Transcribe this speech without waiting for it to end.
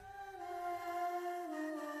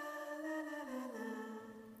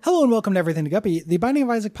Hello and welcome to Everything to Guppy, the Binding of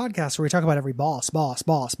Isaac podcast where we talk about every boss,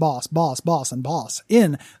 and boss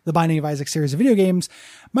in the Binding of Isaac series of video games.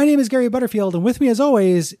 My name is Gary Butterfield, and with me as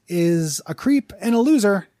always is a creep and a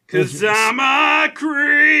loser. 'Cause I'm a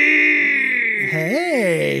creep!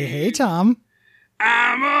 Hey Tom.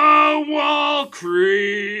 I'm a wall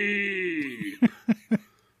creep!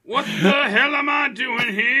 What the hell am I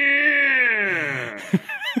doing here?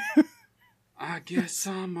 I guess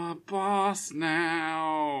I'm a boss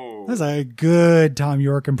now. That's a good Tom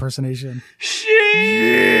York impersonation. Shit!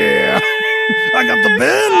 Yeah! I got the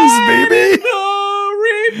bins,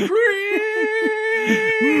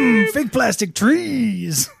 baby! Fake plastic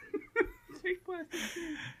trees! Fake plastic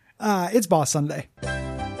trees. It's Boss Sunday. There's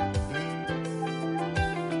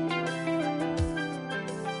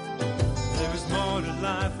more to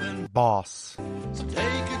life than Boss. so take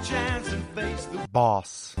a chance and face the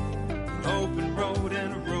Boss. open road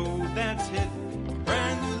and a road that's hit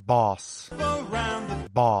brand new Boss. around the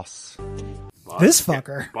Boss. This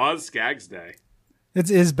fucker. Boz Skaggs Day.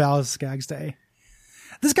 It is Boz Skaggs Day.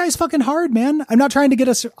 This guy's fucking hard, man. I'm not trying to get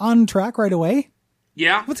us on track right away.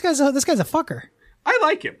 Yeah, This guy's a fucker. I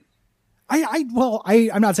like him.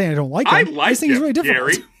 I'm not saying I don't like him. I just like think he's him, really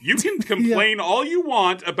difficult. Gary. You can complain all you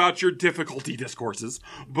want about your difficulty discourses,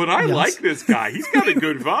 but I like this guy. He's got a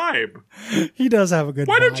good vibe. He does have a good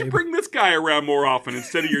Why don't vibe. you bring this guy around more often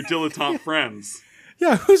instead of your dilettante friends?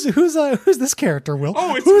 Yeah, who's this character, Will?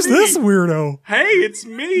 Oh, it's who's me. this weirdo? Hey, it's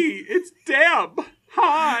me. It's Deb.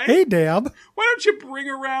 Hi. Hey, Dab. Why don't you bring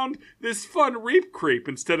around this fun reap creep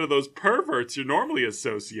instead of those perverts you're normally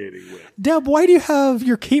associating with? Deb, why do you have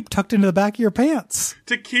your cape tucked into the back of your pants?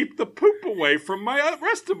 To keep the poop away from my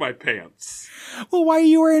rest of my pants. Well, why are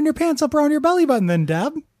you wearing your pants up around your belly button then,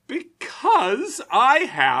 Deb? Because I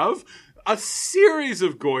have a series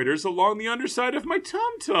of goiters along the underside of my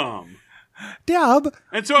tum-tum. Deb.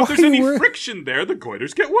 And so if why there's are you any wearing- friction there, the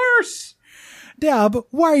goiters get worse. Deb,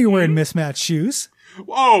 why are you wearing mismatched shoes?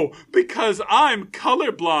 Oh, because I'm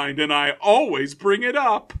colorblind and I always bring it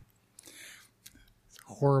up.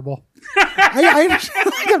 Horrible. I'm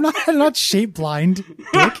not shape blind,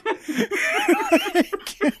 dick.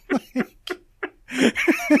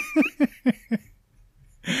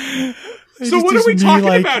 So what are we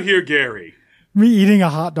talking about here, Gary? Me eating a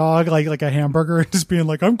hot dog like a hamburger and just being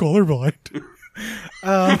like, I'm colorblind.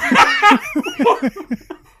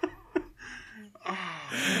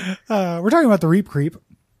 We're talking about the Reap Creep.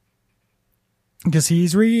 Because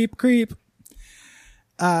he's Reap Creep.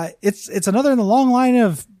 It's another in the long line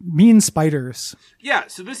of mean spiders. Yeah,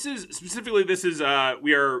 so we're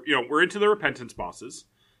into the repentance bosses.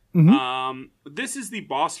 Mm-hmm. This is the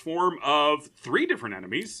boss form of 3 different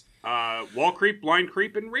enemies: wall creep, blind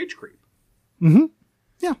creep, and rage creep. Mm-hmm.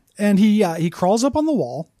 Yeah, and he crawls up on the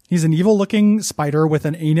wall. He's an evil-looking spider with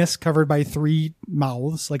an anus covered by 3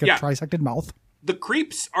 mouths, like a trisected mouth. The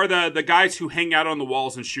creeps are the guys who hang out on the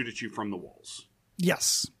walls and shoot at you from the walls.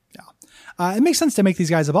 Yes. Yeah. It makes sense to make these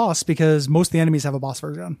guys a boss because most of the enemies have a boss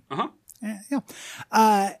version. Uh-huh. Yeah.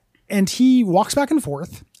 And he walks back and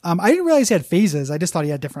forth. I didn't realize he had phases. I just thought he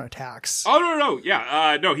had different attacks. Oh, no.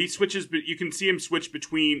 Yeah. No, he switches, but you can see him switch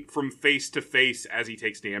from face to face as he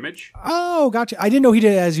takes damage. Oh, gotcha. I didn't know he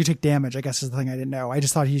did it as you take damage, I guess is the thing I didn't know. I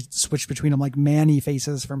just thought he switched between them like Manny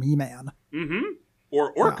faces from He-Man. Mm-hmm.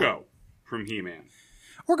 Or Orko from He-Man.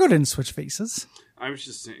 Orko didn't switch faces. I was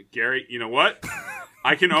just saying, Gary, you know what?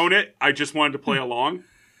 I can own it. I just wanted to play along.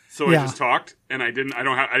 So I just talked, and I didn't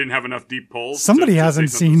have enough deep pulls. Somebody to hasn't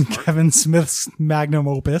say something seen smart. Kevin Smith's magnum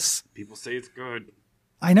opus. People say it's good.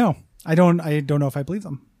 I know. I don't know if I believe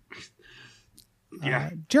them. Yeah.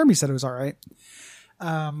 Jeremy said it was all right.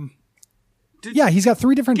 He's got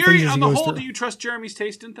 3 different Gary, phases on he the goes whole, through. do you trust Jeremy's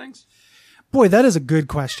taste in things? Boy, that is a good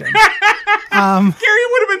question. Gary,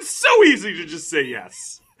 it would have been so easy to just say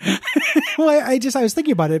yes. Well, I was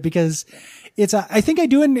thinking about it because I think I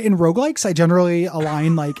do in roguelikes. I generally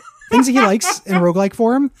align like things that he likes in roguelike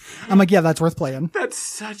for him. I'm like, yeah, that's worth playing. That's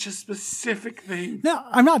such a specific thing. No,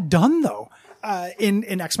 I'm not done though.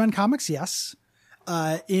 In X-Men comics, yes.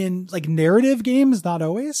 In like narrative games, not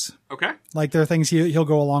always. Okay. Like there are things he'll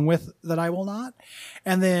go along with that I will not.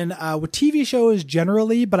 And then with TV shows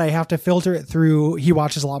generally, but I have to filter it through. He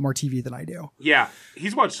watches a lot more TV than I do. Yeah,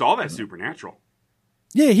 he's watched all that Supernatural.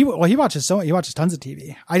 Yeah, he watches tons of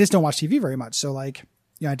TV. I just don't watch TV very much. So like,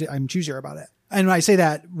 yeah, I'm choosier about it. And when I say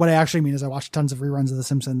that, what I actually mean is I watch tons of reruns of The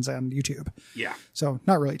Simpsons and YouTube. Yeah. So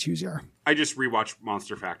not really choosier. I just rewatched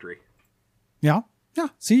Monster Factory. Yeah. Yeah.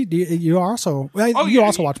 See, you also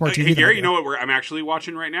watch more TV. Hey, than Gary, I you do. know what I'm actually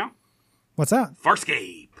watching right now? What's that?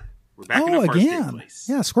 Farscape. We're back in the Farscape again. place.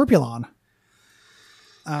 Yeah, Scorpulon.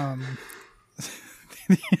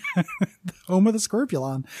 Home of the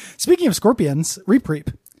Scorpulon. Speaking of scorpions, Reap.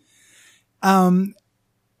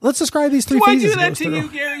 Let's describe these three phases. Do I do that to you,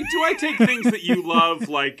 Gary? Do I take things that you love,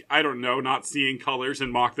 like, I don't know, not seeing colors,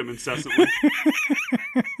 and mock them incessantly?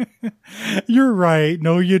 You're right.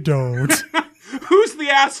 No, you don't. Who's the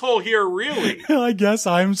asshole here, really? I guess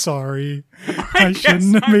I'm sorry. I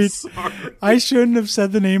shouldn't have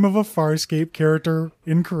said the name of a Farscape character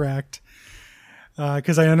incorrect.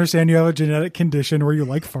 Because I understand you have a genetic condition where you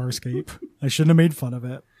like Farscape. I shouldn't have made fun of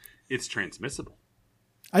it. It's transmissible.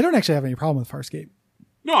 I don't actually have any problem with Farscape.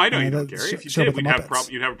 No, I know you don't, Gary. If you did, you'd have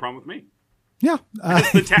a problem with me. Yeah.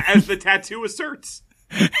 As the tattoo asserts.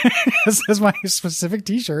 This is my specific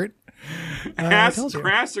t-shirt. Ass,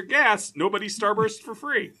 grass, or gas, nobody's Starburst for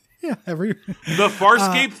free. Yeah, the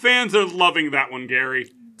Farscape fans are loving that one,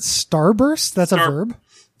 Gary. Starburst? That's a verb?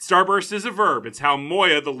 Starburst is a verb. It's how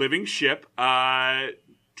Moya, the living ship,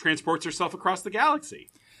 transports herself across the galaxy.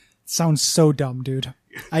 Sounds so dumb, dude.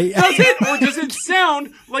 Does it? Or does it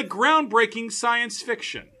sound like groundbreaking science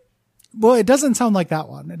fiction? Well, it doesn't sound like that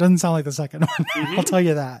one. It doesn't sound like the second one. Mm-hmm. I'll tell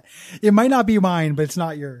you that. It might not be mine, but it's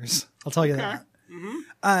not yours. I'll tell you that.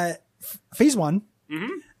 Mm-hmm. Phase 1.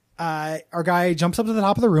 Mm-hmm. Our guy jumps up to the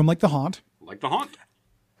top of the room like the Haunt.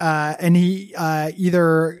 And he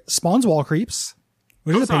either spawns wall creeps,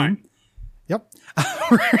 which is a pain. Yep.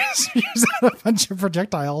 Or spews out a bunch of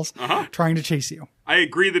projectiles trying to chase you. I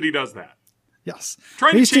agree that he does that. Yes.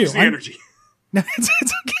 Trying to change the energy. No, it's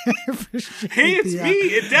okay. Hey, it's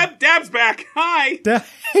me. Dab's back. Hi.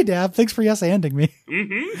 Hey, Dab. Thanks for yes-anding me.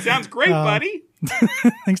 Mm-hmm. Sounds great, buddy.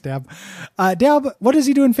 Thanks, Dab. Dab, what does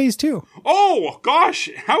he do in phase 2? Oh, gosh.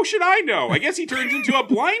 How should I know? I guess he turns into a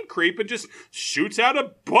blind creep and just shoots out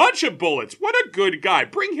a bunch of bullets. What a good guy.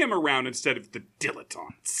 Bring him around instead of the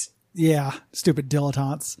dilettantes. Yeah, stupid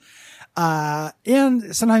dilettantes.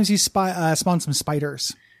 And sometimes he spawns some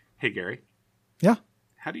spiders. Hey, Gary. Yeah.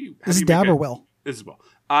 This is Dab or Will? This is Will.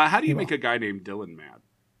 How do you make a guy named Dylan mad?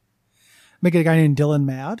 Make a guy named Dylan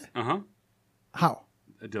mad? Uh-huh. How?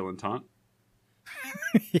 A dilettante.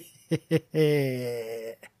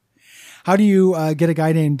 How do you get a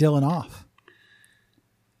guy named Dylan off?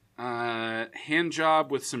 Hand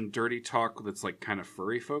job with some dirty talk that's like kind of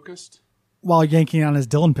furry focused. While yanking on his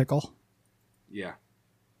Dylan pickle. Yeah.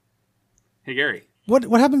 Hey, Gary. What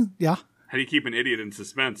happened? Yeah. How do you keep an idiot in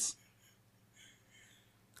suspense?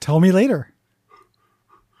 Tell me later.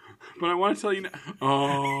 But I want to tell you now.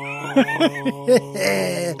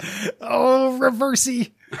 Oh,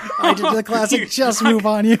 reversey. I did the classic chess move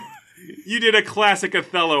on you. You did a classic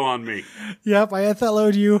Othello on me. Yep, I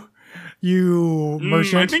Othello'd you. You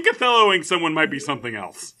merchant. I think Othelloing someone might be something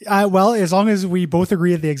else. Well, as long as we both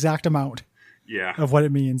agree at the exact amount of what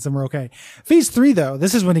it means, then we're okay. Phase 3, though,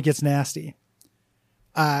 this is when it gets nasty.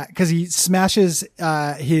 Because he smashes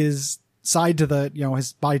his side to the,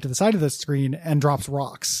 his body to the side of the screen and drops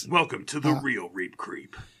rocks. Welcome to the real Reap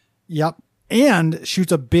Creep. Yep. And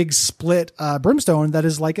shoots a big split brimstone that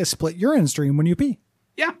is like a split urine stream when you pee.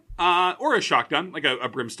 Yeah. Or a shotgun, like a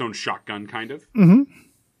brimstone shotgun, kind of. Mm-hmm.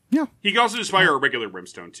 Yeah. He can also just fire a regular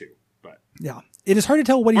brimstone, too. But yeah. It is hard to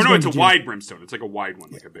tell what he's going to do. It's a wide brimstone. It's like a wide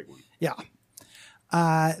one, like a big one. Yeah.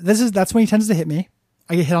 That's when he tends to hit me.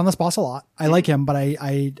 I get hit on this boss a lot. I like him, but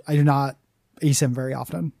I do not ace him very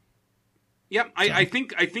often. Yep. I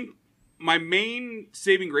think my main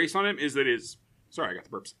saving grace on him is that sorry, I got the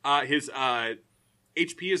burps. His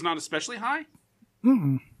HP is not especially high.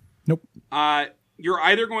 Mm-mm. Nope.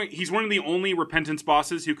 He's one of the only repentance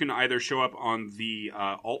bosses who can either show up on the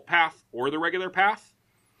alt path or the regular path.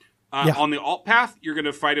 On the alt path, you're going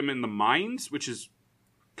to fight him in the mines, which is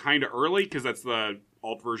kind of early because that's the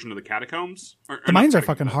alt version of the catacombs. The mines are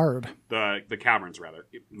fucking hard. The caverns, rather.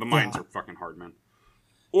 The mines are fucking hard, man.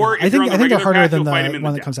 Or I think they're harder than the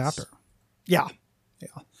one that comes after. Yeah.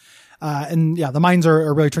 The mines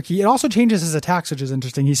are really tricky. It also changes his attacks, which is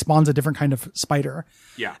interesting. He spawns a different kind of spider.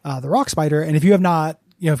 Yeah. The rock spider. And if you have not,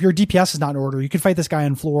 if your DPS is not in order, you could fight this guy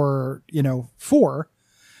on floor, 4,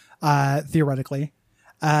 theoretically.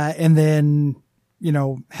 And then,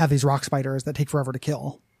 have these rock spiders that take forever to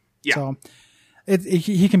kill. Yeah. So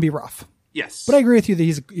he can be rough. Yes. But I agree with you that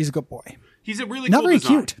he's a good boy. He's a really not cool very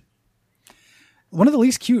design. Cute. One of the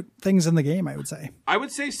least cute things in the game, I would say. I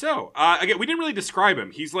would say so. Again, we didn't really describe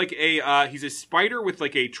him. He's like he's a spider with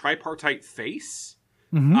like a tripartite face.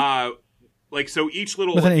 Mm-hmm. So each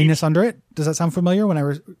little with an anus under it. Does that sound familiar? When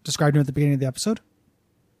I described him at the beginning of the episode.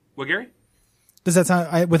 What, Gary? Does that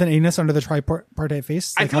sound with an anus under the tripartite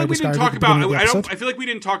face? I feel like we didn't talk about. I feel like we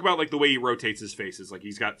didn't talk about like the way he rotates his faces. Like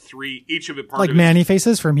he's got 3, each of it like Manny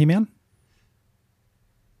faces from He-Man.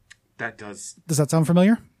 That does. Does that sound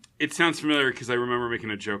familiar? It sounds familiar because I remember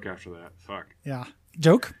making a joke after that. Fuck. Yeah.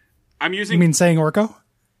 Joke? I'm using... You mean saying Orko?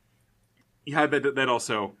 Yeah, that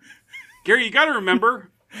also. Gary, you got to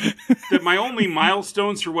remember that my only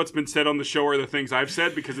milestones for what's been said on the show are the things I've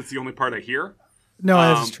said because it's the only part I hear. No,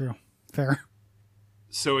 that's true. Fair.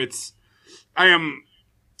 So I am...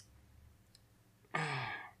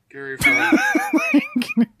 Gary,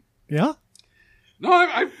 yeah?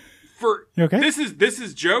 No, You okay? This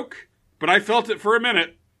is joke, but I felt it for a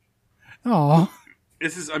minute. Oh.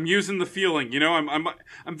 I'm using the feeling, you know.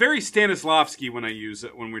 I'm very Stanislavski when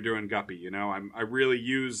we're doing Guppy, you know. I really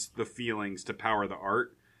use the feelings to power the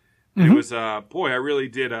art. And It was I really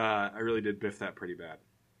did biff that pretty bad.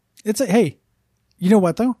 Hey, you know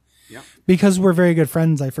what though? Yeah. Because we're very good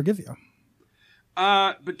friends, I forgive you.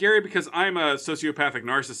 But Gary, because I'm a sociopathic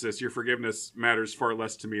narcissist, your forgiveness matters far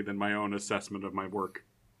less to me than my own assessment of my work.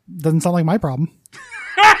 Doesn't sound like my problem.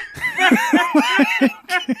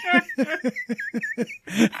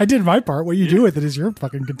 I did my part. What you do with it is your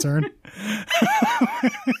fucking concern.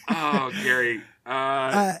 Oh, Gary.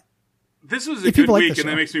 This was a good week, and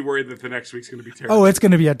that makes me worried that the next week's going to be terrible. Oh, it's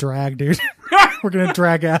going to be a drag, dude. We're going to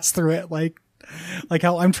drag ass through it. Like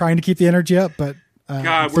how I'm trying to keep the energy up, but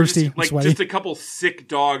God, we're thirsty, just a couple sick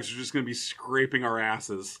dogs are just going to be scraping our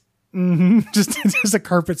asses. Mm-hmm. Just a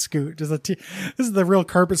carpet scoot. This is the real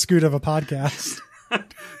carpet scoot of a podcast.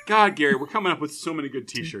 God, Gary, we're coming up with so many good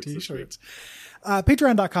t-shirts. T-shirts.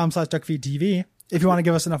 Patreon.com/DuckFeedTV. If you want to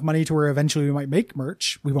give us enough money to where eventually we might make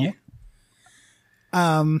merch, we won't.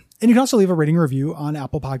 Yeah. And you can also leave a rating review on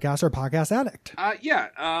Apple Podcasts or Podcast Addict.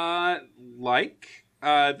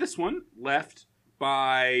 This one left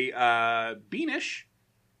by Beanish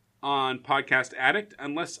on Podcast Addict.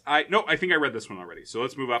 I think I read this one already. So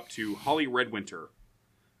let's move up to Holly Redwinter.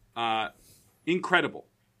 Incredible.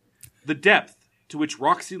 The depth to which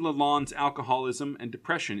Roxy Lalande's alcoholism and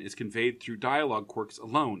depression is conveyed through dialogue quirks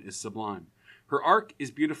alone is sublime. Her arc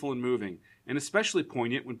is beautiful and moving, and especially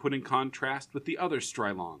poignant when put in contrast with the other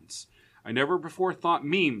Strylons. I never before thought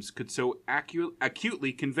memes could so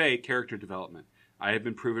acutely convey character development. I have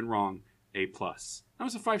been proven wrong. A+. That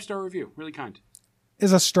was a 5-star review. Really kind.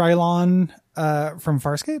 Is a Strylon from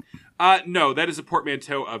Farscape? No, that is a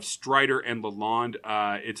portmanteau of Strider and Lalonde.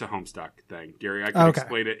 It's a Homestuck thing, Gary. I can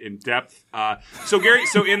explain it in depth. So Gary,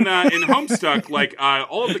 in Homestuck, like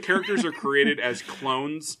all of the characters are created as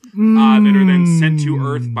clones that are then sent to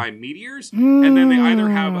Earth by meteors, and then they either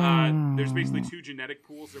have there's basically 2 genetic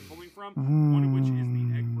pools they're pulling from, one of which is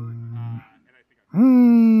the Egbert, and I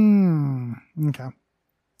think Okay.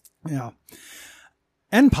 Yeah.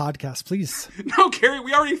 End podcast, please. No, Gary,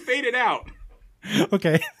 we already faded out.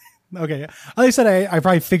 Okay. At least I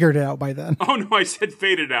probably figured it out by then. Oh, no, I said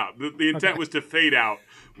faded out. The intent was to fade out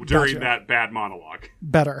during that bad monologue.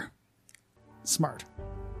 Better. Smart.